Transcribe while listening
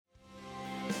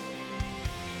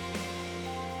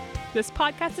This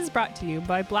podcast is brought to you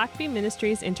by Blackaby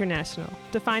Ministries International.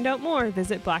 To find out more,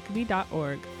 visit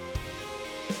blackaby.org.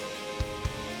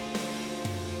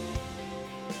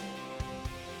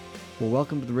 Well,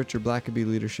 welcome to the Richard Blackaby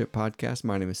Leadership Podcast.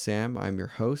 My name is Sam. I'm your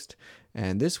host.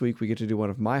 And this week we get to do one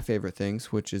of my favorite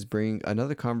things, which is bring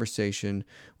another conversation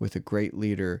with a great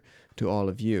leader to all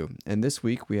of you. And this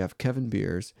week we have Kevin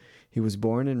Beers. He was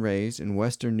born and raised in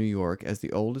Western New York as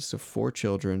the oldest of 4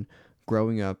 children,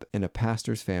 growing up in a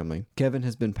pastor's family. Kevin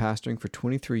has been pastoring for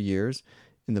 23 years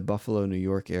in the Buffalo, New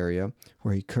York area,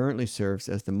 where he currently serves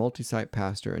as the multi-site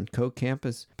pastor and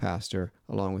co-campus pastor,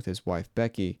 along with his wife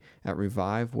Becky, at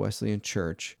Revive Wesleyan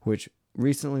Church, which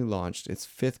recently launched its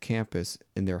 5th campus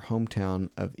in their hometown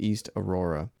of East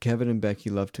Aurora. Kevin and Becky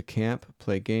love to camp,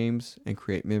 play games, and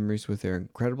create memories with their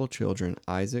incredible children,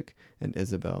 Isaac and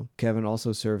Isabel. Kevin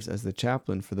also serves as the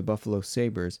chaplain for the Buffalo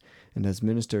Sabres and has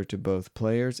ministered to both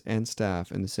players and staff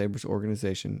in the Sabres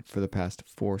organization for the past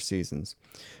 4 seasons.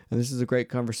 And this is a great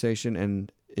conversation,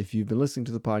 and if you've been listening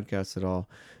to the podcast at all,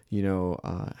 you know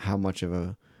how much of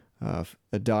a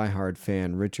diehard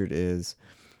fan Richard is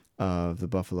of the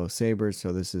Buffalo Sabres.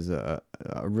 So this is a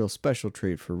real special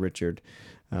treat for Richard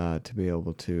to be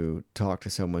able to talk to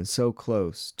someone so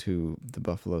close to the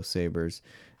Buffalo Sabres,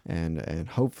 and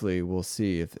hopefully we'll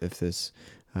see if this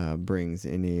brings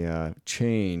any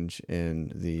change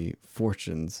in the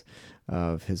fortunes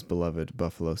of his beloved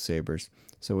Buffalo Sabres.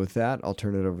 So with that, I'll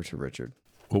turn it over to Richard.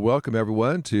 Well, welcome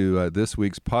everyone to this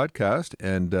week's podcast.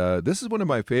 And this is one of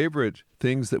my favorite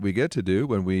things that we get to do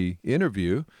when we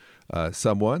interview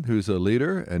someone who's a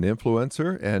leader, an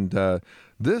influencer. And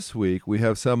this week we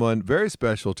have someone very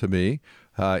special to me.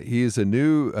 He's a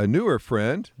newer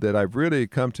friend that I've really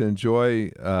come to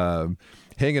enjoy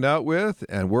hanging out with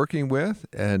and working with.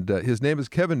 And his name is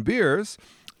Kevin Beers,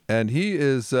 and he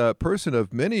is a person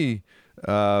of many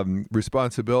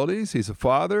responsibilities. He's a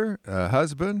father, a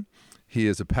husband. He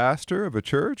is a pastor of a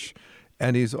church,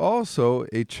 and he's also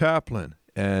a chaplain.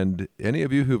 And any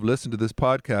of you who've listened to this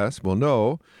podcast will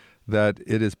know that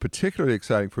it is particularly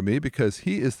exciting for me because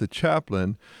he is the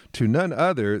chaplain to none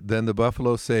other than the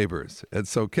Buffalo Sabres. And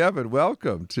so, Kevin,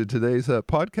 welcome to today's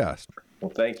podcast.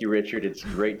 Well, thank you, Richard. It's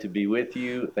great to be with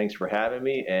you. Thanks for having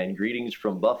me, and greetings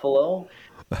from Buffalo.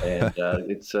 And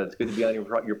it's good to be on your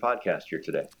podcast here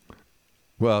today.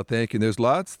 Well, thank you. There's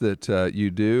lots that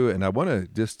you do, and I want to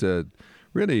just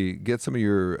really get some of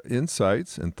your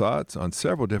insights and thoughts on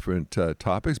several different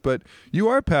topics. But you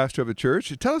are a pastor of a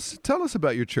church. Tell us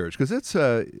about your church, because it's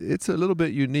a little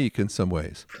bit unique in some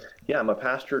ways. Yeah, I'm a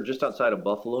pastor just outside of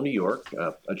Buffalo, New York,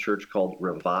 a church called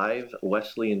Revive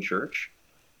Wesleyan Church,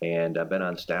 and I've been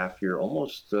on staff here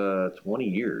almost 20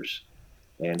 years.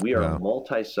 And we are a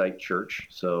multi-site church,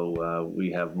 so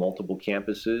we have multiple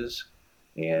campuses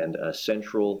and a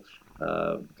central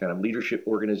kind of leadership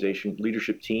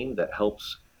team that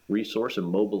helps resource and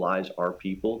mobilize our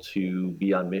people to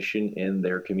be on mission in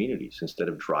their communities. Instead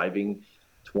of driving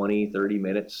 20, 30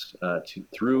 minutes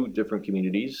through different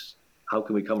communities, how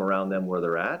can we come around them where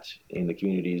they're at, in the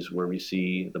communities where we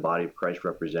see the body of Christ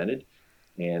represented,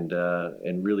 and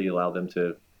really allow them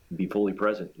to be fully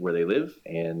present where they live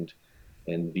and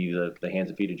be the hands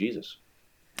and feet of Jesus.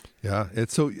 Yeah.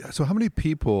 It's so how many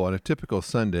people on a typical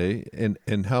Sunday,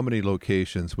 and how many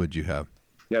locations would you have?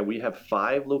 Yeah, we have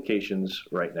 5 locations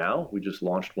right now. We just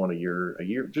launched one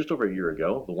just over a year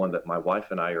ago, the one that my wife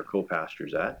and I are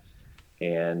co-pastors at.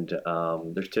 And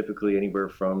there's typically anywhere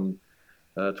from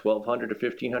 1,200 to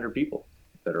 1,500 people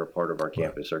that are a part of our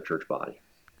campus, our church body.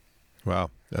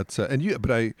 Wow, that's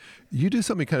you do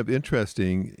something kind of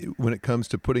interesting when it comes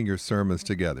to putting your sermons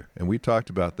together, and we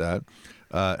talked about that.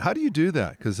 How do you do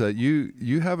that? Because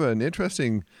you have an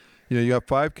interesting, you have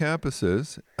 5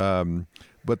 campuses,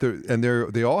 but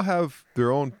they all have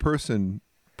their own person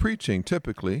preaching,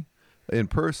 typically in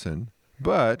person,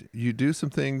 but you do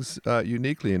some things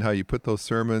uniquely in how you put those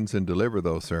sermons and deliver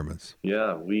those sermons.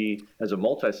 Yeah, we as a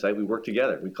multi-site, we work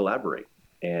together, we collaborate,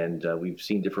 and we've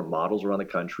seen different models around the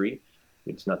country.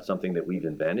 It's not something that we've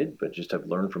invented, but just have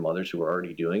learned from others who are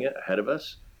already doing it ahead of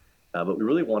us. But we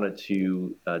really wanted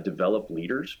to develop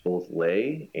leaders, both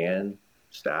lay and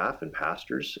staff and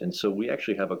pastors. And so we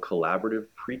actually have a collaborative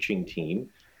preaching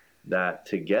team that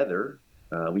together,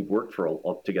 we've worked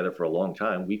together for a long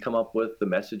time. We come up with the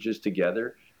messages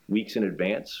together weeks in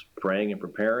advance, praying and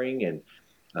preparing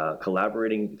and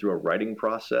collaborating through a writing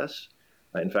process.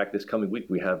 In fact, this coming week,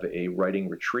 we have a writing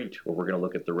retreat where we're going to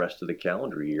look at the rest of the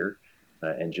calendar year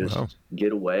and just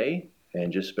get away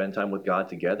and just spend time with God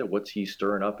together. What's He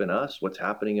stirring up in us? What's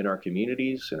happening in our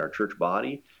communities, in our church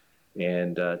body?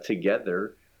 And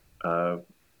together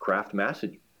craft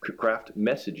craft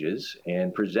messages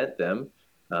and present them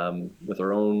with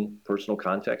our own personal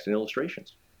context and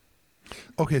illustrations.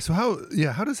 Okay, so how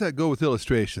does that go with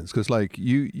illustrations? Because like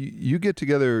you get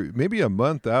together maybe a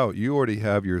month out, you already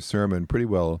have your sermon pretty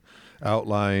well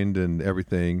outlined and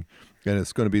everything, and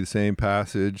it's going to be the same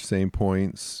passage, same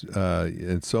points,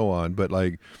 and so on. But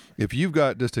like if you've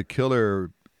got just a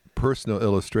killer personal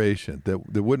illustration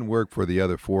that wouldn't work for the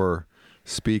other four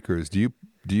speakers, do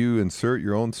you insert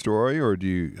your own story, or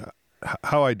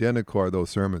how identical are those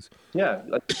sermons? Yeah,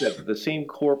 like I said, the same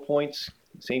core points,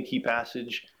 same key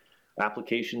passage.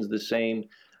 Application's the same,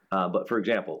 but for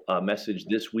example, a message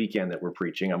this weekend that we're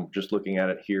preaching, I'm just looking at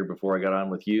it here before I got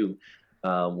on with you.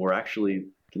 We're actually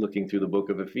looking through the book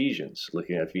of Ephesians,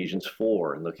 looking at Ephesians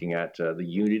 4 and looking at the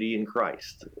unity in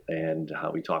Christ and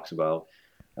how he talks about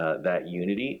that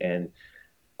unity. And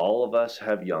all of us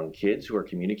have young kids who are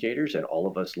communicators, and all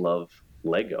of us love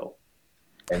Lego.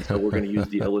 And so we're going to use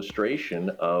the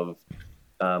illustration of,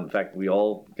 in fact, we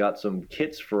all got some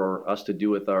kits for us to do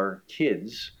with our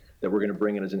kids that we're going to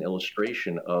bring in as an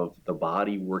illustration of the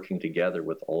body working together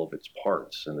with all of its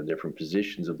parts and the different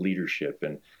positions of leadership.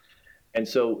 And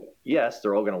so, yes,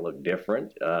 they're all going to look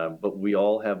different, but we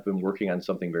all have been working on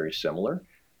something very similar,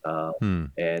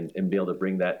 and be able to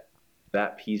bring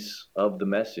that piece of the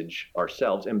message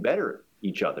ourselves and better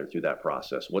each other through that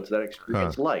process. What's that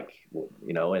experience like,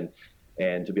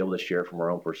 and to be able to share from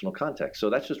our own personal context. So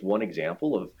that's just one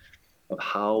example of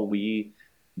how we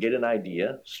get an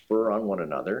idea, spur on one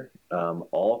another,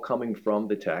 all coming from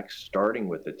the text, starting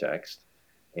with the text,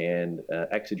 and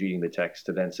exegeting the text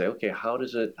to then say, okay, how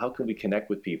can we connect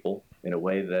with people in a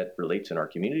way that relates in our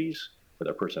communities, with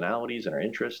our personalities and our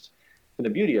interests? And the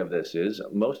beauty of this is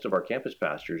most of our campus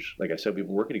pastors, like I said, we've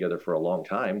been working together for a long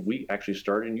time. We actually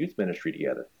started in youth ministry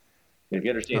together. And if you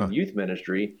understand youth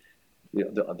ministry,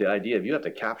 the idea of you have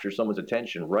to capture someone's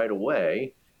attention right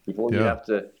away before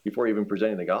you're even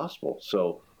presenting the gospel.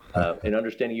 So, and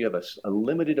understanding you have a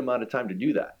limited amount of time to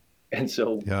do that. And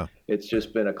so it's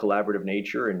just been a collaborative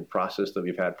nature and process that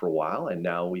we've had for a while. And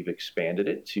now we've expanded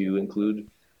it to include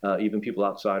even people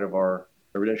outside of our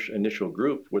initial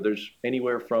group, where there's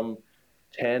anywhere from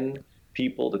 10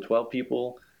 people to 12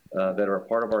 people that are a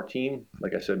part of our team.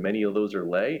 Like I said, many of those are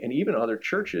lay, and even other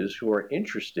churches who are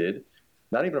interested,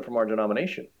 not even from our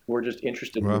denomination, who are just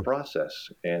interested in the process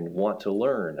and want to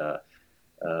learn.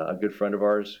 A good friend of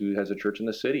ours who has a church in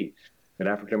the city, an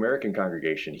African-American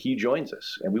congregation, he joins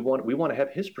us, and we want to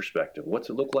have his perspective. What's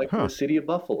it look like in the city of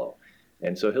Buffalo?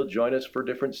 And so he'll join us for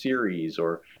different series,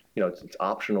 or it's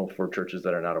optional for churches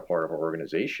that are not a part of our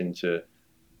organization to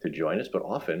join us, but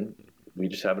often we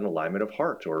just have an alignment of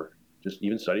heart, or just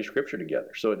even study scripture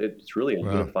together. So it's really a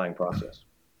unifying process.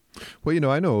 Well,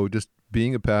 I know just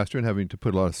being a pastor and having to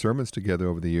put a lot of sermons together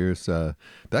over the years,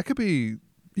 that could be,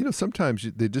 sometimes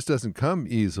it just doesn't come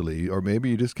easily, or maybe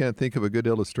you just can't think of a good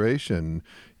illustration,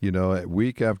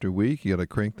 week after week, you got to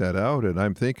crank that out. And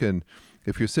I'm thinking,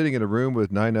 if you're sitting in a room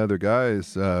with 9 other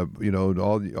guys, all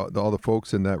the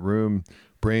folks in that room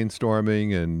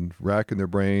brainstorming and racking their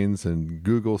brains and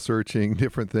Google searching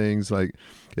different things, like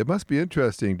it must be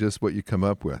interesting just what you come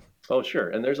up with. Oh, sure.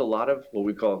 And there's a lot of what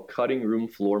we call cutting room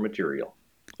floor material.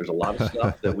 There's a lot of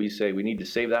stuff that we say we need to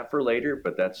save that for later,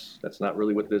 but that's not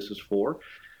really what this is for.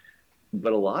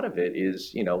 But a lot of it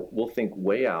is, we'll think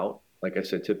way out, like I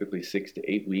said, typically 6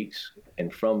 to 8 weeks.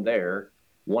 And from there,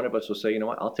 one of us will say,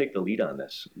 I'll take the lead on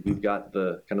this. We've got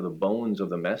the kind of the bones of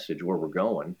the message where we're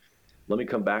going. Let me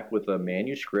come back with a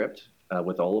manuscript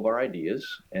with all of our ideas,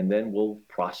 and then we'll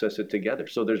process it together.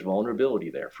 So there's vulnerability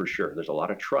there for sure. There's a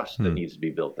lot of trust that needs to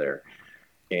be built there.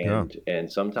 And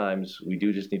sometimes we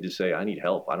do just need to say, I need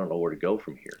help. I don't know where to go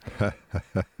from here.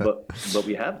 but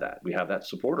we have that. We have that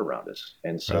support around us.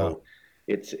 And so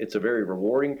it's a very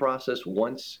rewarding process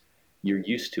once you're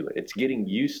used to it. It's getting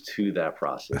used to that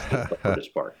process. That's the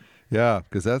hardest part. Yeah,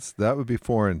 because that would be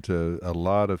foreign to a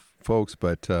lot of folks,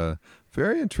 but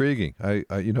very intriguing. I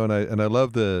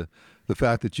love the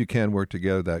fact that you can work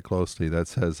together that closely. That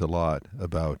says a lot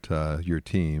about your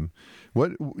team.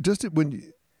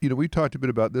 We talked a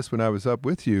bit about this when I was up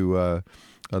with you a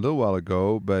little while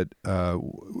ago, but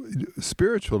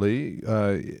spiritually,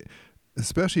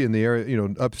 especially in the area,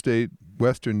 upstate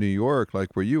Western New York,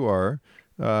 like where you are,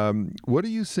 what are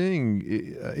you seeing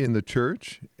in the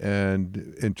church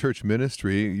and in church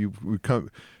ministry?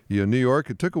 New York,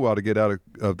 it took a while to get out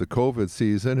of the COVID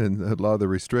season and a lot of the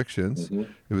restrictions.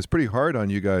 Mm-hmm. It was pretty hard on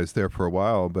you guys there for a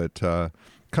while, but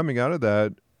coming out of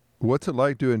that, what's it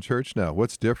like doing church now?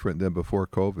 What's different than before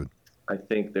COVID? I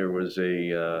think there was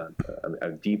a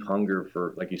deep hunger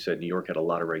for, like you said, New York had a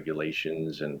lot of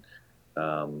regulations and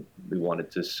We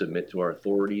wanted to submit to our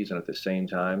authorities and at the same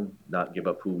time not give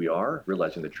up who we are,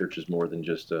 realizing the church is more than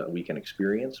just a weekend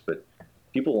experience, but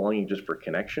people longing just for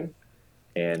connection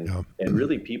and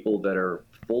really people that are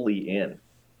fully in,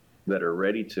 that are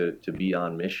ready to be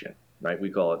on mission, right? We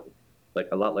call it like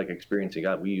a lot like experiencing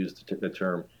God. We use the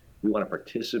term, we want to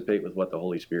participate with what the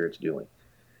Holy Spirit's doing.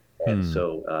 And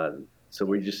so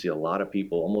we just see a lot of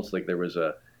people, almost like there was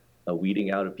a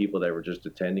weeding out of people that were just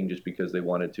attending just because they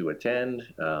wanted to attend.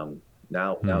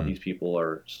 Now these people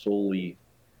are solely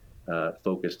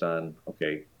focused on,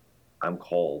 okay, I'm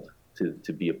called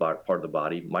to be a part of the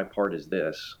body. My part is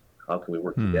this. How can we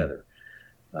work together?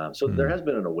 So there has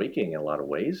been an awakening in a lot of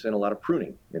ways and a lot of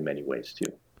pruning in many ways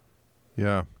too.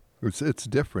 Yeah. It's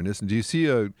different, isn't it? Do you see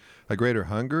a greater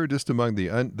hunger just among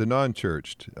the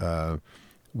non-churched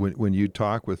when you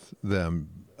talk with them?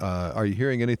 Are you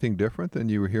hearing anything different than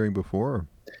you were hearing before?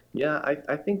 Yeah,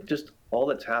 I think just all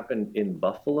that's happened in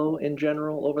Buffalo in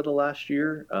general over the last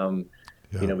year.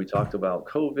 We talked about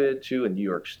COVID too in New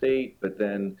York State, but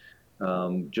then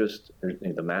just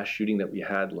the mass shooting that we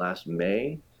had last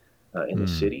May in the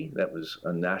city, that was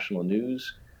on national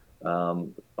news.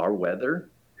 Our weather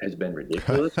has been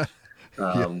ridiculous,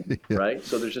 right?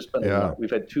 So there's just been a lot. We've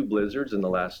had 2 blizzards in the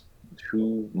last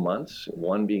 2 months,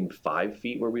 one being 5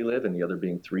 feet where we live and the other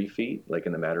being 3 feet, like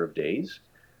in a matter of days.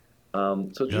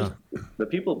 The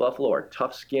people of Buffalo are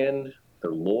tough-skinned,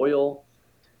 they're loyal,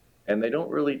 and they don't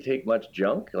really take much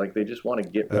junk. Like they just want to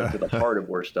get back to the heart of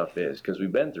where stuff is, because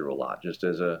we've been through a lot, just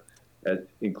as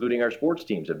including our sports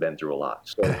teams have been through a lot.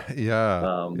 So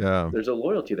there's a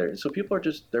loyalty there. So people are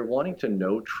they're wanting to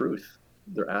know truth.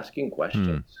 They're asking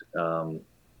questions.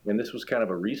 And this was kind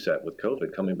of a reset with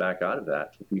COVID coming back out of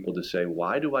that for people to say,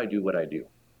 why do I do what I do?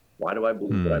 Why do I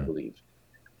believe what I believe?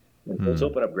 And so let's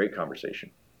open up great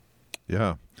conversation.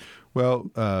 Yeah.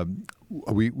 Well,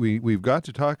 we've got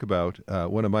to talk about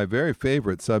one of my very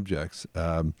favorite subjects,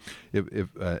 and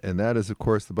that is, of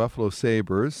course, the Buffalo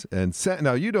Sabres. And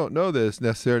now you don't know this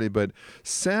necessarily, but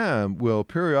Sam will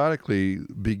periodically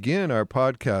begin our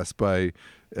podcast by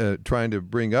trying to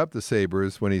bring up the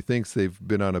Sabres when he thinks they've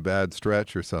been on a bad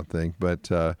stretch or something.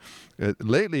 But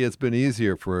lately it's been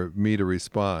easier for me to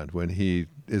respond when he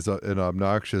is an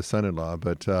obnoxious son-in-law.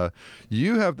 But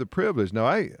you have the privilege. Now,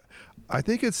 I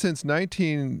think it's since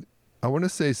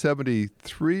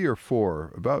 73 or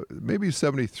 4, about maybe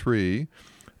 73,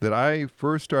 that I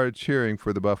first started cheering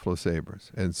for the Buffalo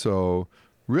Sabres. And so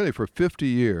really for 50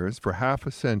 years, for half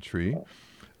a century,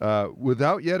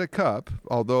 without yet a cup,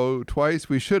 although twice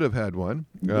we should have had one.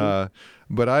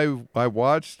 But I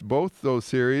watched both those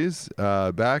series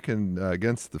back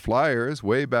against the Flyers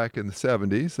way back in the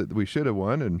 70s that we should have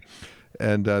won,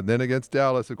 and then against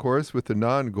Dallas, of course, with the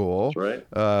non-goal.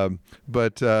 That's right.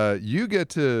 But you get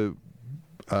to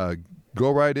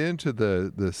go right into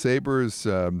the Sabres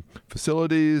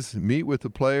facilities, meet with the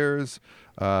players,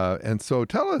 and so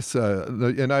tell us.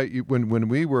 When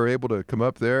we were able to come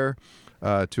up there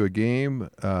to a game,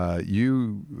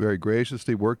 you very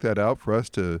graciously worked that out for us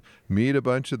to meet a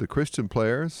bunch of the Christian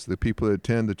players, the people that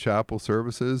attend the chapel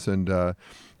services, and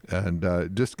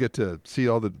just get to see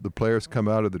all the players come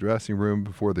out of the dressing room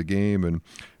before the game. And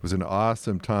it was an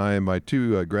awesome time. My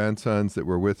 2 grandsons that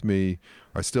were with me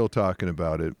are still talking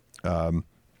about it.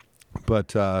 But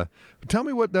tell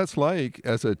me what that's like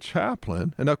as a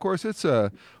chaplain. And of course, it's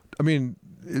not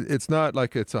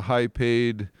like it's a high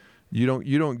paid. You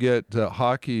don't get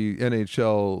hockey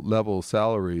NHL level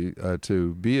salary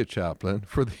to be a chaplain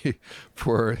for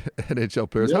NHL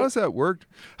players. Yep. How does that work?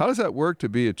 How does that work to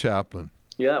be a chaplain?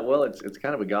 Yeah, well, it's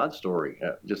kind of a God story,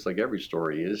 just like every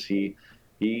story is. He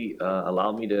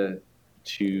allowed me to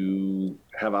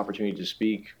have opportunity to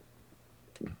speak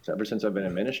ever since I've been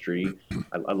in ministry.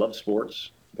 I love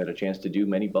sports. I've had a chance to do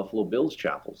many Buffalo Bills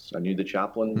chapels. I knew the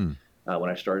chaplain when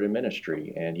I started in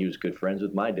ministry, and he was good friends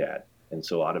with my dad. And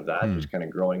so out of that, just kind of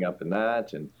growing up in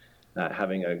that and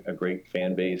having a great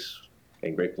fan base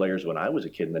and great players when I was a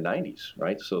kid in the 90s,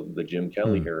 right? So the Jim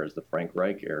Kelly eras, the Frank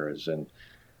Reich eras,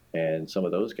 and some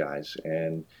of those guys.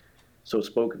 And so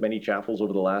spoke at many chapels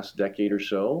over the last decade or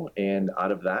so. And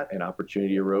out of that, an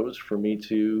opportunity arose for me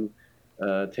to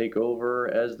take over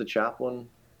as the chaplain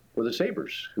for the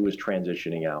Sabres, who was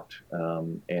transitioning out.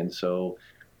 And so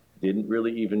didn't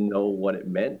really even know what it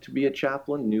meant to be a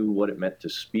chaplain, knew what it meant to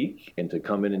speak and to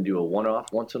come in and do a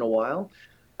one-off once in a while,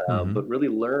 but really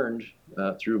learned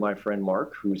through my friend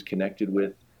Mark, who's connected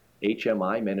with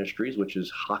HMI Ministries, which is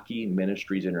Hockey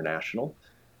Ministries International.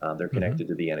 They're connected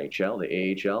to the NHL,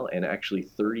 the AHL, and actually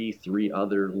 33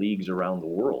 other leagues around the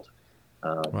world.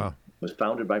 Wow. Was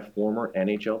founded by former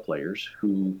NHL players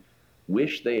who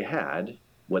wish they had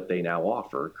what they now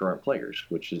offer current players,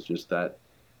 which is just that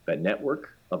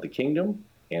network of the kingdom,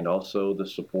 and also the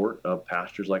support of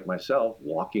pastors like myself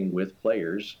walking with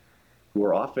players who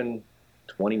are often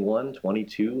 21,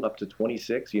 22, up to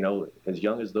 26, as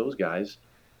young as those guys.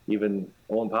 Even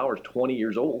Owen Powers, 20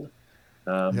 years old,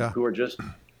 who are just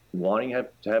wanting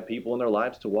to have people in their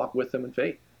lives to walk with them in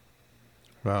faith.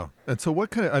 Wow. And so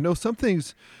I know some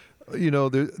things,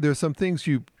 there's some things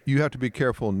you have to be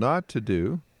careful not to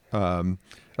do.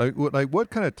 Like what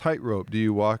kind of tightrope do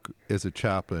you walk as a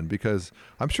chaplain? Because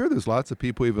I'm sure there's lots of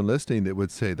people even listening that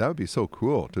would say that would be so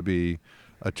cool to be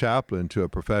a chaplain to a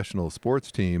professional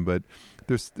sports team. But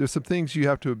there's some things you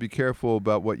have to be careful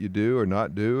about what you do or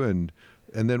not do. And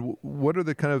then what are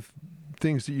the kind of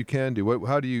things that you can do?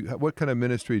 What kind of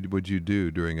ministry would you do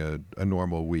during a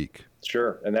normal week?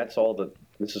 Sure. And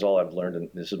this is all I've learned. And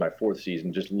this is my fourth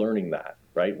season, just learning that,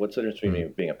 right? What's the difference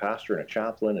between being a pastor and a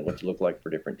chaplain, and what's it look like for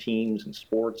different teams and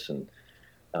sports, and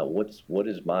what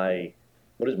is my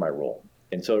role?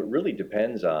 And so it really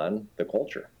depends on the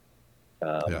culture.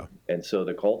 And so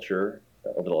the culture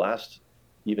over the last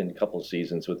even couple of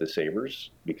seasons with the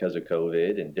Sabres, because of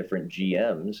COVID and different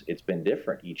GMs, it's been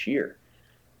different each year.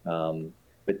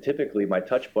 But typically my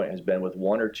touch point has been with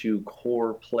one or two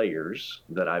core players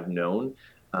that I've known,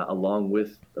 along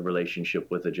with a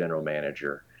relationship with a general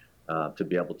manager, to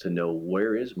be able to know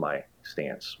where is my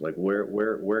stance, like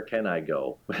where can I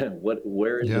go,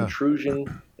 where is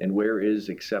intrusion and where is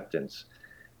acceptance.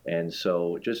 And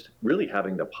so just really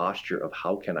having the posture of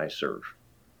how can I serve.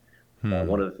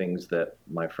 One of the things that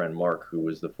my friend Mark, who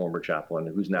was the former chaplain,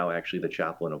 who's now actually the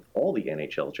chaplain of all the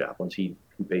NHL chaplains, he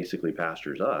basically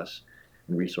pastors us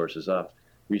and resources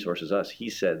us. He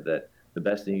said that the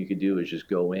best thing you could do is just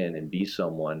go in and be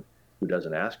someone who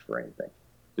doesn't ask for anything.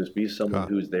 Just be someone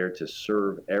who's there to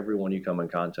serve everyone you come in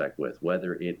contact with,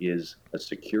 whether it is a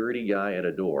security guy at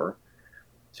a door,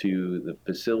 to the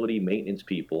facility maintenance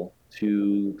people,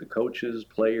 to the coaches,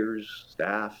 players,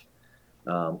 staff,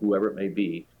 whoever it may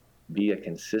be a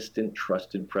consistent,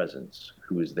 trusted presence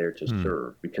who is there to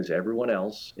serve, because everyone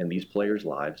else in these players'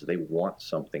 lives, they want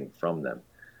something from them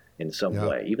in some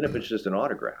way, even if it's just an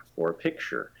autograph or a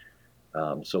picture.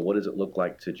 So what does it look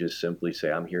like to just simply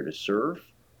say, I'm here to serve,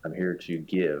 I'm here to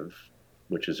give,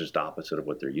 which is just opposite of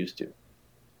what they're used to.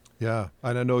 Yeah,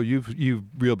 and I know you've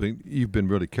been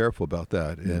really careful about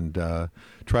that and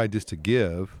tried just to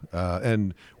give,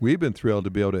 and we've been thrilled to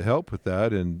be able to help with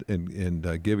that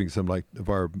and giving some like of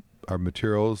our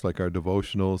materials, like our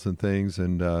devotionals and things,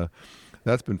 and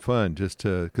that's been fun just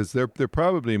to, because they're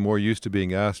probably more used to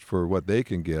being asked for what they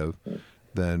can give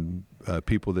than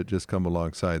people that just come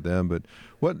alongside them. But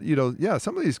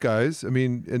some of these guys, I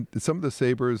mean, and some of the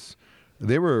Sabres,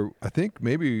 they were, I think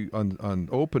maybe on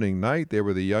opening night, they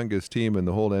were the youngest team in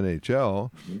the whole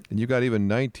NHL. And you got even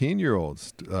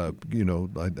 19-year-olds, a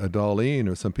Darlene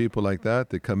or some people like that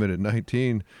come in at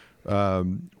 19.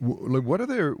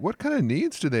 What kind of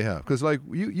needs do they have? Because like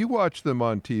you watch them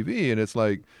on TV and it's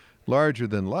like larger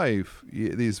than life,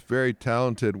 these very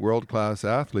talented world-class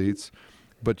athletes,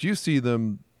 but you see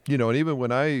them, and even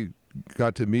when I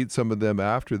got to meet some of them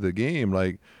after the game,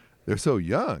 like, they're so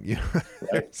young,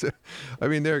 Right. So, I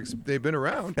mean, they've been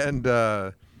around, and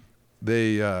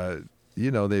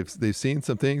they've seen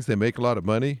some things. They make a lot of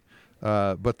money,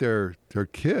 but they're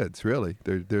kids, really.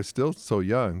 They're still so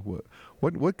young.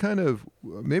 What kind of,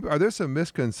 maybe are there some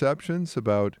misconceptions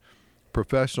about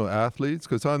professional athletes?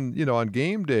 Because on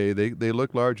game day they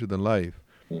look larger than life,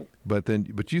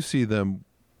 but you see them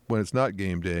when it's not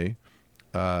game day,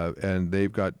 and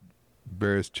they've got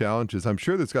various challenges. I'm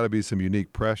sure there's got to be some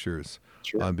unique pressures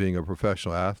on being a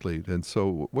professional athlete. And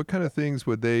so what kind of things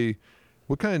what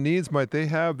kind of needs might they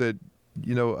have that,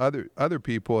 other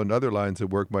people in other lines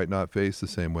of work might not face the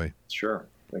same way? Sure.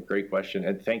 A great question.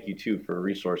 And thank you too for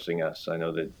resourcing us. I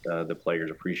know that the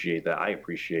players appreciate that. I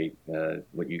appreciate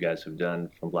what you guys have done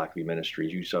from Blackaby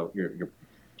Ministries.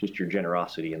 Your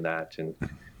generosity in that. And,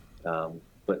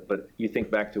 but you think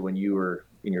back to when you were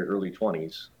in your early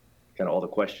 20s, kind of all the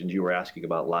questions you were asking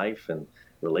about life and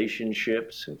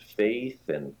relationships and faith,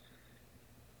 and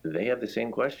they have the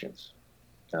same questions.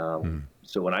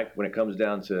 So when it comes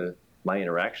down to my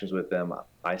interactions with them,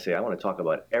 I say, I want to talk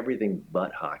about everything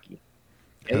but hockey.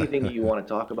 Anything you want to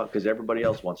talk about, because everybody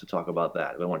else wants to talk about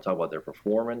that. They want to talk about their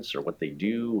performance or what they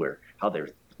do or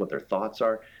what their thoughts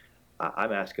are.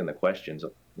 I'm asking the questions,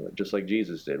 just like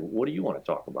Jesus did. What do you want to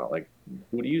talk about? Like,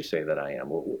 who do you say that I am?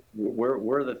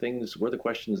 Where are the things? Where are the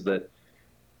questions that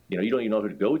you don't even know who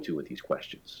to go to with these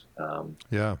questions?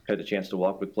 Had the chance to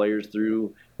walk with players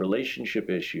through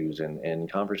relationship issues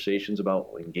and conversations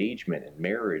about engagement and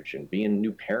marriage and being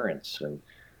new parents and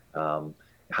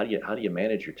how do you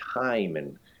manage your time,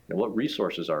 and what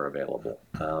resources are available.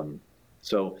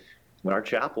 So when our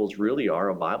chapels really are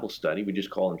a Bible study, we just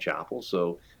call them chapels.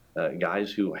 So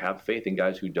guys who have faith and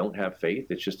guys who don't have faith,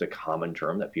 it's just a common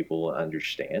term that people will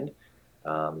understand.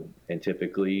 And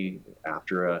typically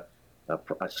after a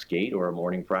skate or a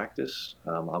morning practice,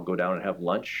 I'll go down and have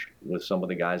lunch with some of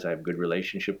the guys I have good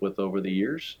relationship with over the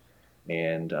years.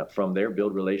 And from there,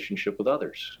 build relationship with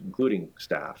others, including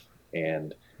staff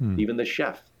and even the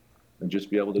chef, and just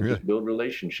be able to just build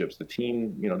relationships, the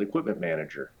team, the equipment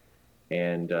manager,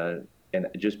 and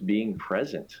just being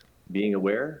present, being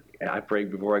aware. And I pray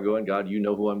before I go in, God, you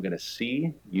know who I'm going to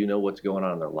see. You know what's going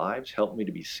on in their lives. Help me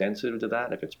to be sensitive to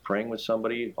that. If it's praying with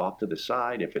somebody off to the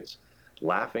side, if it's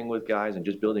laughing with guys and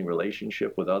just building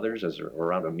relationship with others as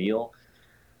around a meal.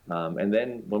 And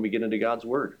then when we get into God's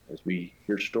word, as we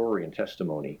hear story and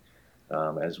testimony,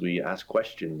 as we ask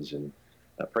questions and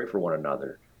pray for one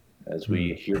another, as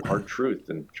we hear hard truth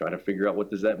and try to figure out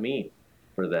what does that mean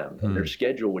for them and their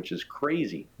schedule, which is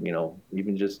crazy,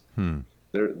 even just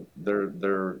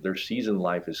their season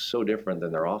life is so different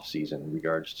than their off season in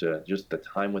regards to just the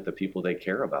time with the people they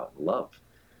care about and love.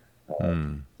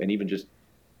 And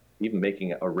even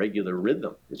making a regular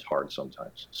rhythm is hard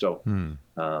sometimes. So,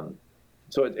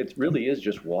 so it really is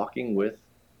just walking with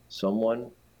someone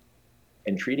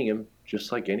and treating him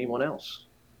just like anyone else,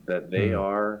 that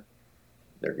they're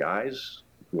guys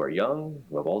who are young,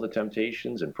 who have all the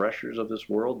temptations and pressures of this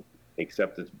world,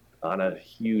 except it's on a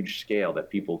huge scale that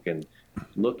people can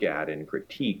look at and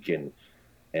critique, and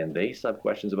they still have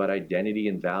questions about identity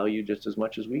and value just as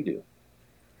much as we do.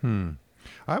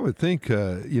 I would think,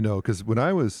 because when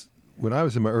I was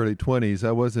in my early 20s,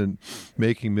 I wasn't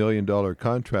making $1 million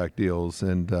contract deals,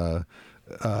 and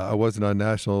I wasn't on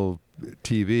national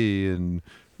TV, and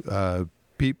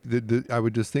I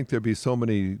would just think there'd be so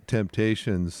many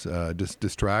temptations, just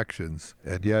distractions,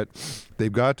 and yet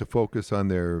they've got to focus on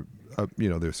their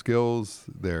skills,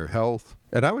 their health.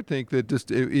 And I would think that just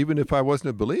even if I wasn't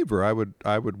a believer, I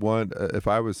would want, if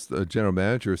I was a general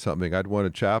manager or something, I'd want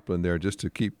a chaplain there just to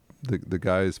keep the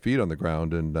guy's feet on the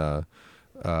ground and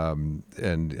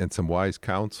some wise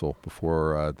counsel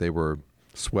before they were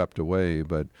swept away.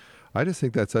 But I just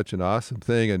think that's such an awesome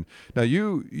thing. And now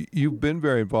you've been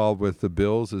very involved with the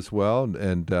Bills as well,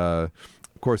 and of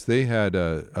course they had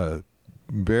a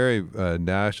very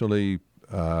nationally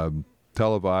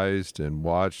televised and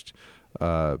watched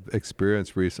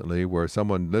experience recently where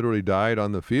someone literally died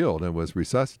on the field and was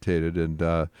resuscitated. And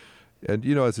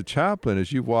as a chaplain,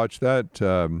 as you watch that,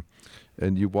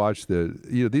 and you watch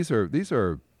these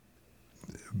are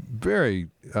very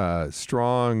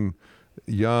strong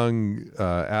young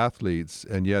athletes,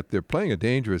 and yet they're playing a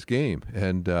dangerous game.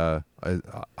 And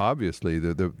obviously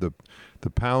the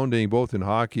pounding both in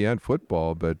hockey and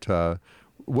football. But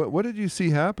what did you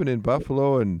see happen in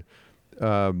Buffalo? And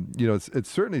it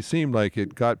certainly seemed like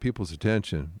it got people's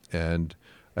attention. And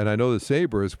I know the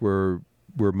Sabres were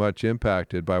much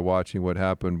impacted by watching what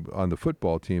happened on the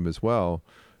football team as well.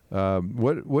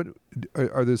 What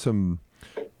are there some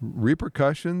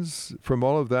repercussions from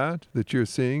all of that you're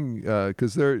seeing?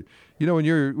 Because when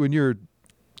you're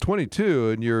 22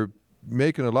 and you're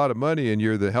making a lot of money and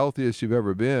you're the healthiest you've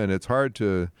ever been, it's hard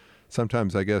to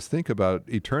sometimes, I guess, think about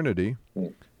eternity.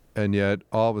 And yet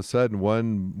all of a sudden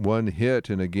one hit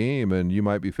in a game and you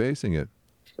might be facing it.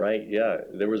 Right. Yeah.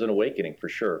 There was an awakening for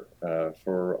sure,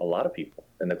 for a lot of people.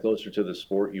 And the closer to the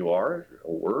sport you are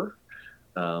or were,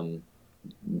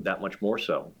 that much more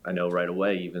so. I know right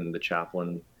away, even the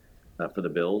chaplain for the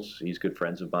Bills, he's good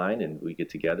friends of mine, and we get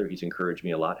together. He's encouraged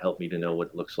me a lot, helped me to know what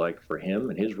it looks like for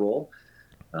him and his role.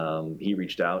 He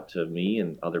reached out to me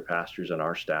and other pastors on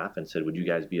our staff and said, would you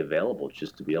guys be available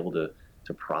just to be able to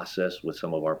process with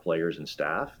some of our players and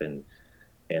staff? And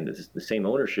the same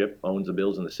ownership owns the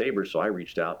Bills and the Sabres, so I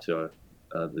reached out to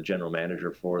the general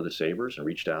manager for the Sabres and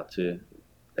reached out to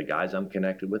the guys I'm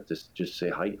connected with to just say,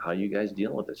 how you guys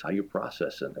dealing with this? How you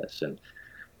processing this? And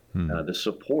the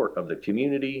support of the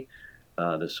community,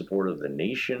 the support of the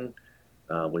nation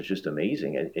was just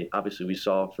amazing. And obviously we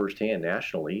saw firsthand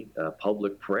nationally,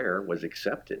 public prayer was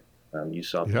accepted. You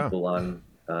saw people on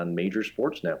major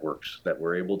sports networks that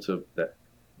were able that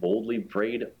boldly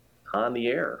prayed on the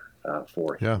air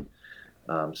for him.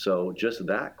 So just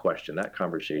that question, that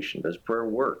conversation, does prayer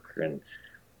work? And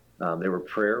there were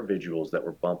prayer vigils that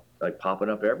were popping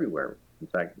up everywhere. In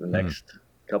fact, the next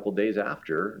couple days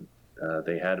after,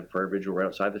 they had a prayer vigil right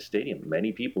outside the stadium.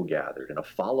 Many people gathered, and a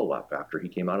follow-up after he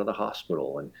came out of the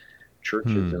hospital, and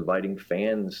churches inviting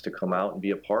fans to come out and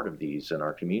be a part of these in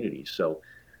our community. So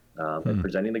and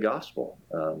presenting the gospel,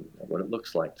 what it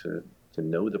looks like to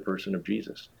know the person of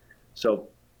Jesus. So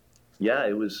Yeah,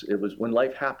 it was when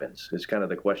life happens is kind of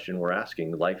the question we're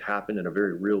asking. Life happened in a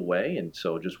very real way, and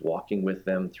so just walking with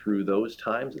them through those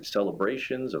times and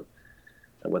celebrations of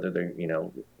whether they're,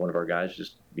 one of our guys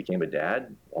just became a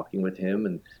dad, walking with him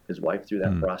and his wife through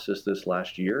that process this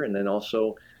last year, and then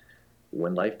also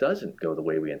when life doesn't go the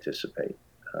way we anticipate,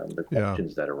 the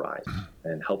questions that arise,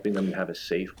 and helping them have a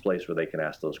safe place where they can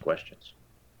ask those questions.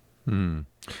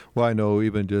 Well, I know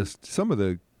even just some of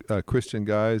the Christian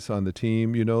guys on the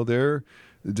team, they're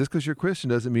just because you're Christian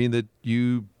doesn't mean that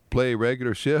you play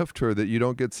regular shift or that you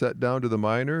don't get set down to the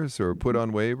minors or put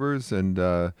on waivers, and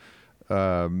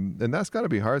that's got to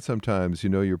be hard sometimes.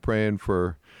 You're praying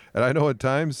for, and I know at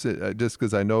times, just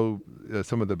because I know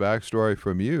some of the backstory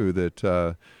from you,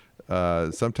 that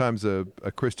sometimes a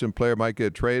Christian player might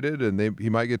get traded, and he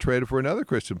might get traded for another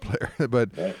Christian player.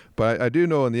 but I do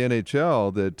know in the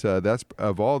NHL that that's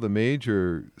of all the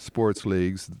major sports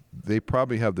leagues, they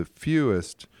probably have the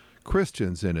fewest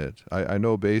Christians in it. I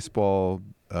know baseball,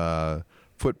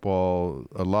 football,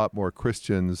 a lot more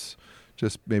Christians,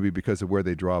 just maybe because of where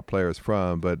they draw players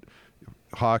from. But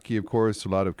hockey, of course, a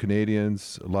lot of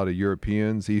Canadians, a lot of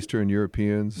Europeans, Eastern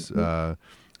Europeans.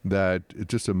 That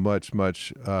it's just a much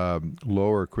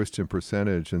lower Christian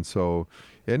percentage. And so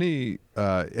any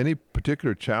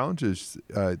particular challenges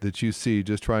that you see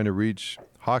just trying to reach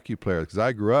hockey players? Because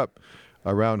I grew up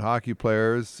around hockey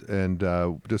players, and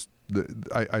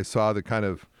I saw the kind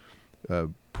of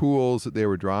pools that they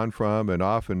were drawn from, and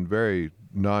often very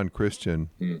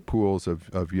non-Christian pools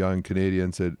of young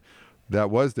Canadians that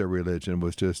was their religion,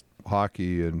 was just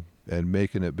hockey and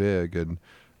making it big. And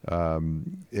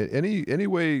any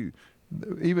way,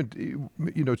 even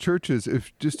churches,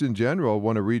 if just in general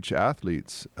want to reach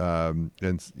athletes, and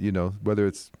whether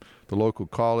it's the local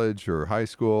college or high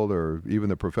school or even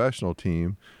the professional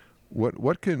team,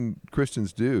 what can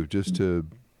Christians do just to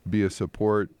be a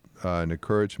support and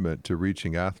encouragement to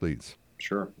reaching athletes?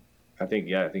 Sure, I think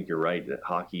you're right that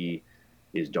hockey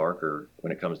is darker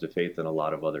when it comes to faith than a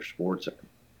lot of other sports.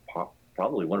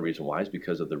 Probably one reason why is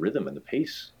because of the rhythm and the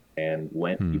pace. And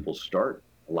when people start,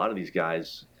 a lot of these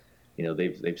guys,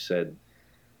 they've said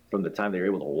from the time they were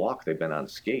able to walk, they've been on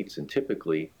skates. And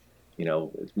typically,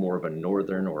 it's more of a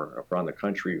northern or around the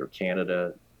country or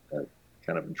Canada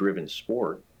kind of driven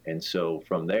sport. And so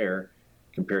from there,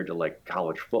 compared to like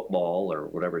college football or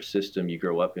whatever system you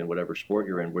grow up in, whatever sport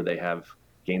you're in, where they have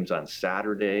games on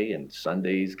Saturday and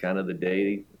Sunday's kind of the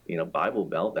day, Bible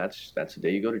Belt, that's the day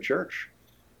you go to church.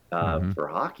 For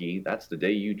hockey, that's the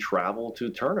day you travel to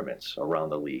tournaments around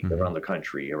the league, around the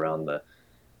country, around the,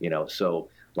 so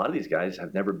a lot of these guys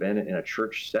have never been in a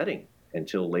church setting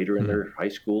until later in their high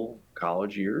school,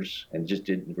 college years, and just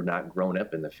were not grown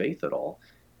up in the faith at all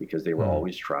because they were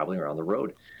always traveling around the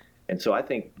road. And so I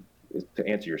think, to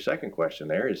answer your second question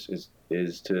there,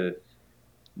 is to,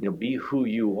 be who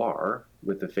you are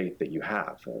with the faith that you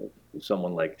have.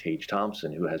 Someone like Tage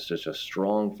Thompson, who has such a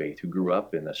strong faith, who grew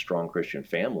up in a strong Christian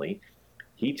family,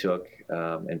 he took,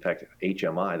 in fact,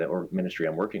 HMI, the ministry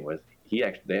I'm working with, they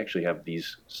actually have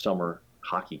these summer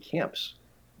hockey camps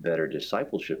that are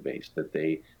discipleship based, that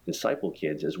they disciple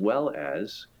kids as well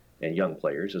as, and young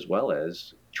players, as well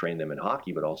as train them in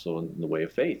hockey, but also in the way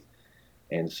of faith.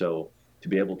 And so to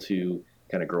be able to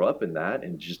kind of grow up in that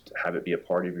and just have it be a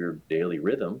part of your daily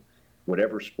rhythm,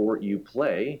 whatever sport you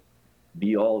play,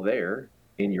 be all there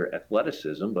in your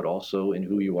athleticism, but also in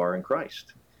who you are in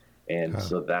Christ. And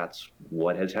so that's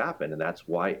what has happened. And that's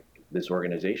why this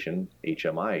organization,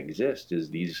 HMI, exists, is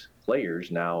these players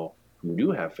now who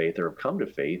do have faith or have come to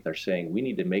faith are saying, we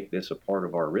need to make this a part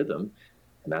of our rhythm.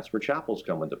 And that's where chapels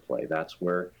come into play. That's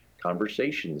where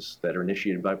conversations that are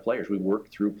initiated by players, we work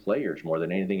through players more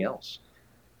than anything else.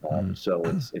 So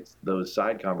it's those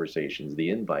side conversations,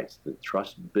 the invites, the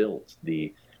trust built,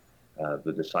 the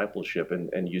discipleship,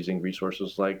 and using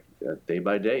resources like Day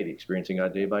by Day, the Experiencing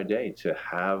God Day by Day, to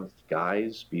have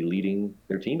guys be leading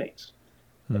their teammates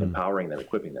and empowering them,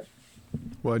 equipping them.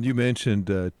 Well, and you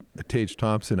mentioned Tage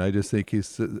Thompson. I just think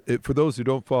he's for those who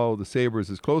don't follow the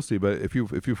Sabres as closely, but if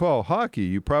you follow hockey,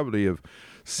 you probably have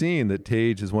seen that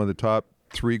Tage is one of the top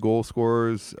 3 goal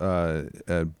scorers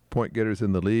and point getters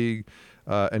in the league.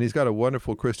 And he's got a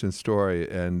wonderful Christian story,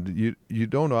 and you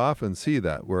don't often see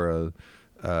that where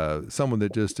someone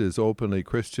that just is openly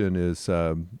Christian is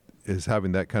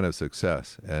having that kind of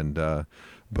success. And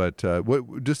but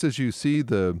just as you see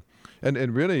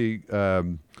and really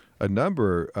a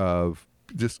number of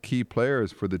just key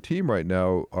players for the team right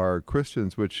now are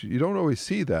Christians, which you don't always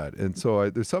see that. And so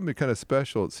there's something kind of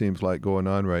special, it seems like, going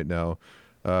on right now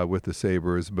with the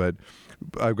Sabres. But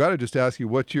I've got to just ask you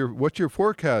what your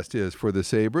forecast is for the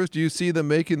Sabres. Do you see them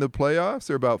making the playoffs?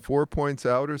 They're about 4 points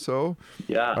out or so.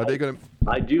 Yeah, Are they going to?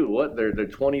 I do. They're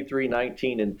 23,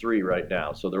 19, and 3 right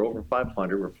now. So they're over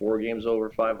 500. We're 4 games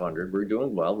over 500. We're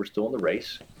doing well. We're still in the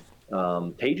race.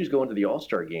 Tage is going to the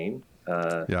All-Star game.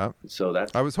 Yeah. So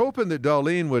that's. I was hoping that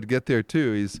Dahlin would get there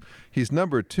too. He's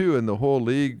number 2 in the whole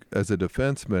league as a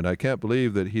defenseman. I can't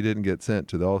believe that he didn't get sent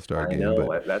to the All-Star game. I know.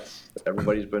 But That's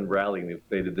everybody's been rallying.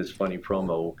 They did this funny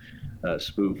promo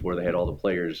spoof where they had all the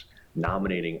players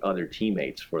nominating other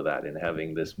teammates for that and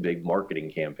having this big marketing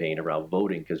campaign around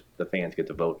voting because the fans get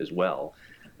to vote as well.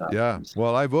 Yeah.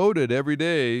 Well, I voted every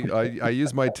day. I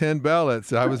used my 10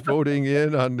 ballots. I was voting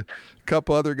in on a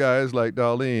couple other guys like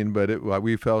Dahlin, but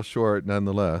we fell short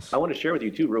nonetheless. I want to share with you,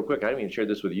 too, real quick. I haven't even shared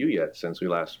this with you yet since we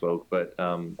last spoke, but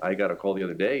I got a call the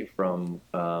other day from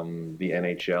the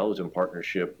NHL, who's in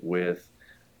partnership with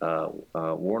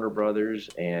Warner Brothers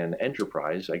and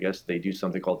Enterprise. I guess they do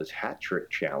something called this Hat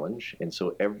Trick Challenge. And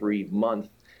so every month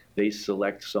they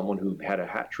select someone who had a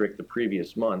hat trick the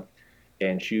previous month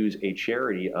and choose a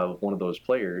charity of one of those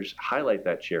players, highlight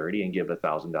that charity, and give a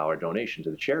 $1,000 donation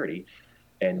to the charity.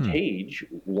 And Tage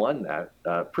won that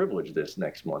privilege this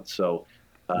next month. So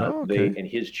and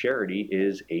his charity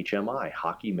is HMI,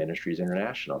 Hockey Ministries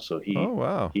International. So he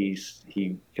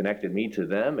connected me to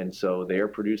them, and so they are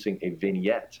producing a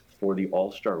vignette for the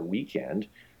All-Star Weekend,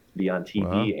 be on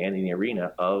TV and in the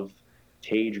arena, of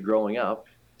Tage growing up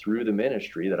through the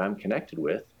ministry that I'm connected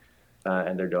with.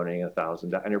 And they're donating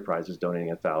Enterprise is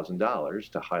donating $1,000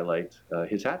 to highlight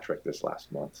his hat trick this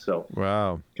last month. So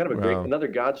kind of a great, another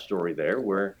God story there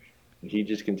where he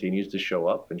just continues to show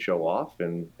up and show off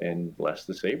and bless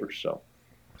the Sabres. So.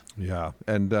 Yeah.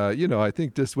 And, I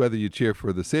think just whether you cheer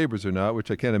for the Sabres or not, which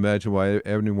I can't imagine why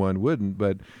anyone wouldn't,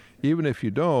 but even if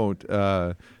you don't,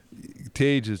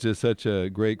 Tage is just such a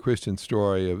great Christian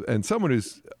story and someone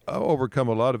who's overcome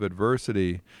a lot of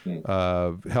adversity,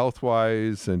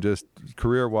 health-wise and just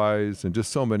career-wise and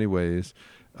just so many ways.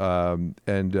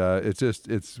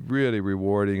 It's really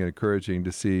rewarding and encouraging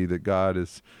to see that God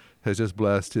has just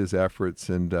blessed his efforts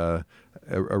and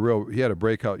he had a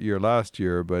breakout year last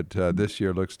year, but this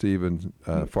year looks to even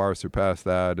far surpass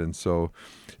that. And so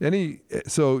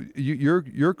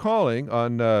you're calling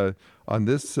on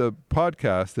this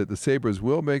podcast that the Sabres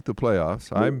will make the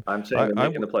playoffs. I'm saying they're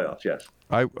making the playoffs. Yes.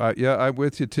 I'm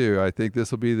with you too. I think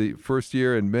this will be the first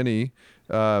year in many.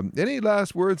 Any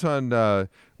last words on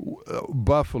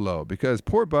Buffalo? Because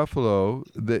poor Buffalo,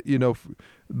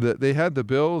 they had the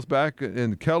Bills back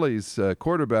in Kelly's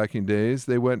quarterbacking days.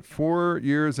 They went 4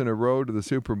 years in a row to the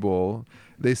Super Bowl.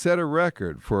 They set a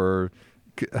record for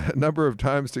a number of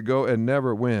times to go and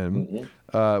never win.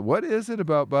 What is it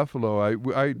about Buffalo? I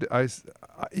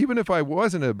even if I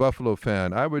wasn't a Buffalo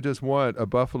fan, I would just want a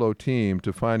Buffalo team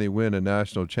to finally win a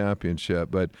national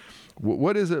championship. But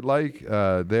what is it like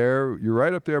there? You're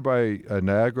right up there by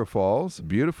Niagara Falls,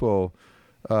 beautiful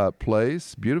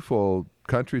place, beautiful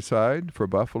countryside for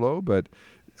Buffalo. But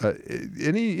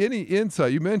any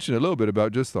insight? You mentioned a little bit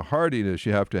about just the hardiness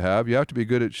you have to have. You have to be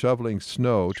good at shoveling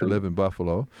snow to live in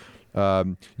Buffalo.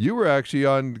 You were actually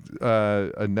on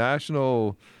a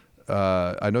national.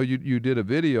 I know you did a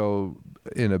video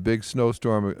in a big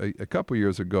snowstorm a couple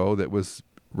years ago that was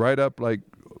right up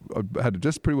had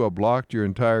just pretty well blocked your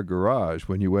entire garage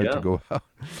when you went to go out.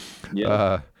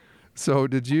 So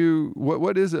did you?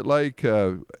 What is it like?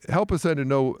 Help us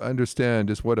understand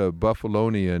just what a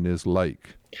Buffalonian is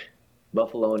like.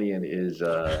 Buffalonian is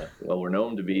we're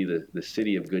known to be the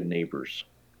city of good neighbors.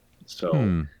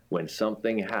 So. When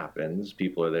something happens,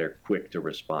 people are there quick to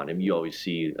respond. And you always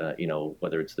see,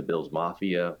 whether it's the Bills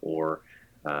Mafia or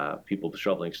people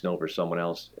shoveling snow for someone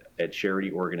else at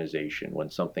charity organization, when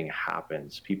something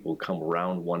happens, people come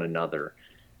around one another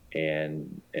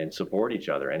and support each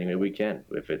other any way we can.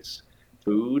 If it's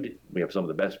food, we have some of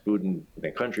the best food in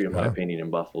the country, in my opinion, in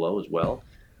Buffalo as well.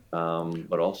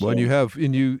 But also, when you have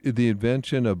the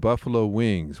invention of buffalo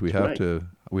wings, we have to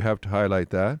highlight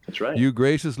that. That's right. You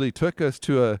graciously took us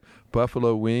to a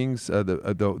Buffalo Wings,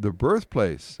 the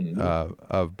birthplace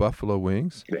of Buffalo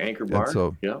Wings, the Anchor Bar.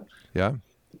 So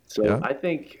I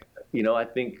think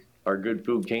our good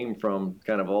food came from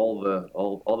kind of all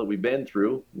that we've been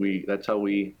through. That's how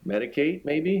we medicate,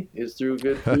 maybe, is through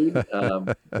good food.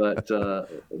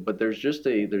 But there's just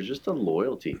a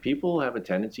loyalty. People have a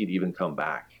tendency to even come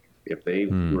back if they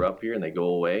grew up here and they go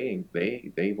away, and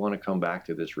they want to come back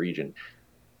to this region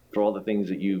for all the things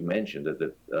that you mentioned.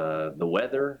 That the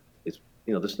weather is,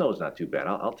 the snow is not too bad.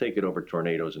 I'll take it over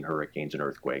tornadoes and hurricanes and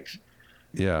earthquakes.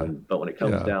 Yeah. But when it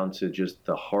comes down to just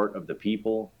the heart of the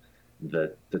people,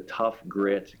 the tough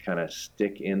grit, kind of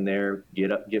stick in there,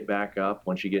 get back up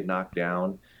once you get knocked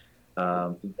down.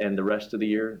 And the rest of the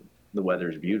year, the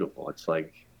weather is beautiful. It's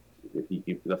like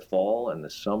the fall and the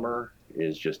summer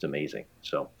is just amazing.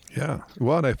 So yeah.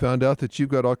 Well, and I found out that you've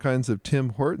got all kinds of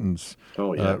Tim Hortons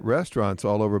restaurants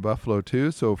all over Buffalo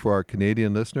too. So for our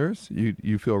Canadian listeners,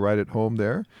 you feel right at home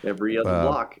there. Every other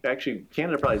block. Actually,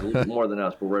 Canada probably is more than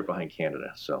us, but we're right behind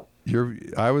Canada. So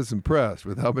I was impressed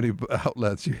with how many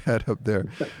outlets you had up there.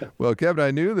 Well, Kevin,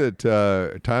 I knew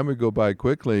that time would go by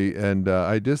quickly, and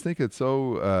I just think it's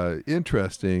so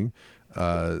interesting.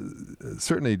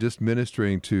 Certainly, just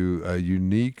ministering to a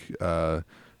unique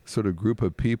sort of group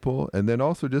of people, and then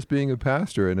also just being a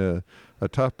pastor in a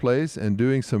tough place and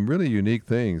doing some really unique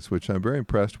things, which I'm very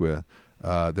impressed with,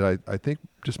 that I think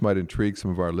just might intrigue some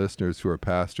of our listeners who are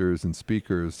pastors and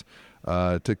speakers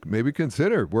to maybe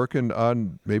consider working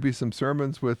on maybe some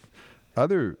sermons with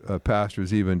other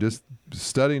pastors, even just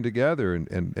studying together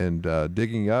and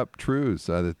digging up truths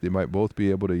that they might both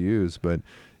be able to use. But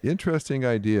interesting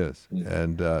ideas.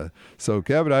 And so,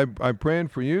 Kevin, I'm praying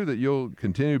for you that you'll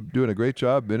continue doing a great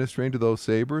job ministering to those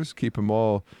Sabres, keep them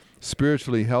all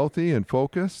spiritually healthy and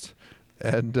focused.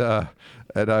 And I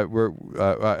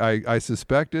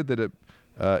suspected that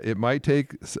it might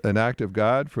take an act of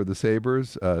God for the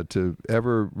Sabres to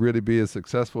ever really be as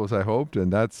successful as I hoped,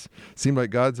 and that's seemed like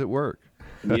God's at work.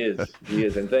 He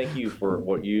is, and thank you for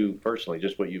what you personally,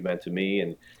 just what you meant to me,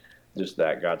 and just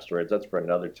that God story. That's for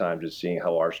another time, just seeing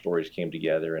how our stories came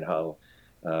together and how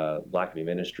Blackaby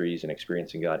Ministries and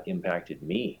experiencing God impacted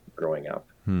me growing up.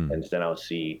 And then I'll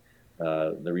see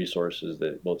the resources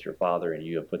that both your father and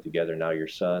you have put together, now your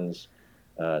sons,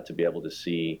 to be able to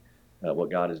see what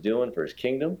God is doing for his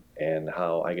kingdom and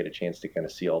how I get a chance to kind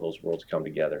of see all those worlds come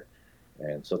together.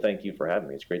 And so thank you for having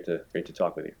me. It's great to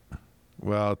talk with you.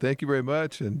 Well, thank you very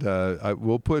much, and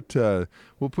we'll put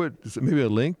maybe a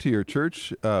link to your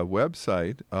church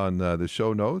website on the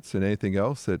show notes and anything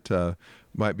else that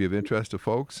might be of interest to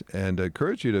folks. And I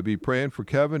encourage you to be praying for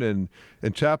Kevin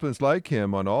and chaplains like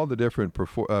him on all the different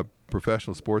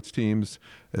professional sports teams.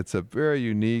 It's a very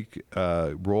unique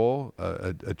role,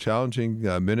 a challenging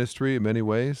ministry in many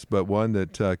ways, but one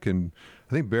that can,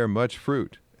 I think, bear much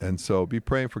fruit. And so be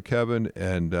praying for Kevin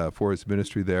and for his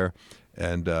ministry there.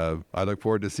 And I look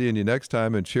forward to seeing you next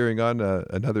time and cheering on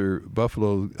another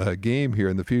Buffalo game here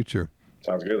in the future.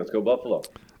 Sounds good. Let's go Buffalo.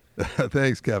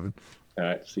 Thanks, Kevin. All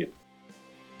right. See you.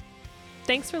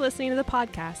 Thanks for listening to the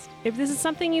podcast. If this is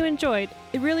something you enjoyed,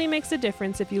 it really makes a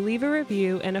difference if you leave a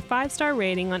review and a 5-star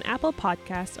rating on Apple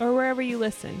Podcasts or wherever you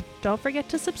listen. Don't forget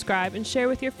to subscribe and share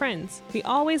with your friends. We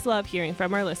always love hearing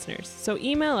from our listeners, so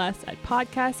email us at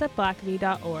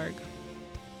podcast@blackaby.org.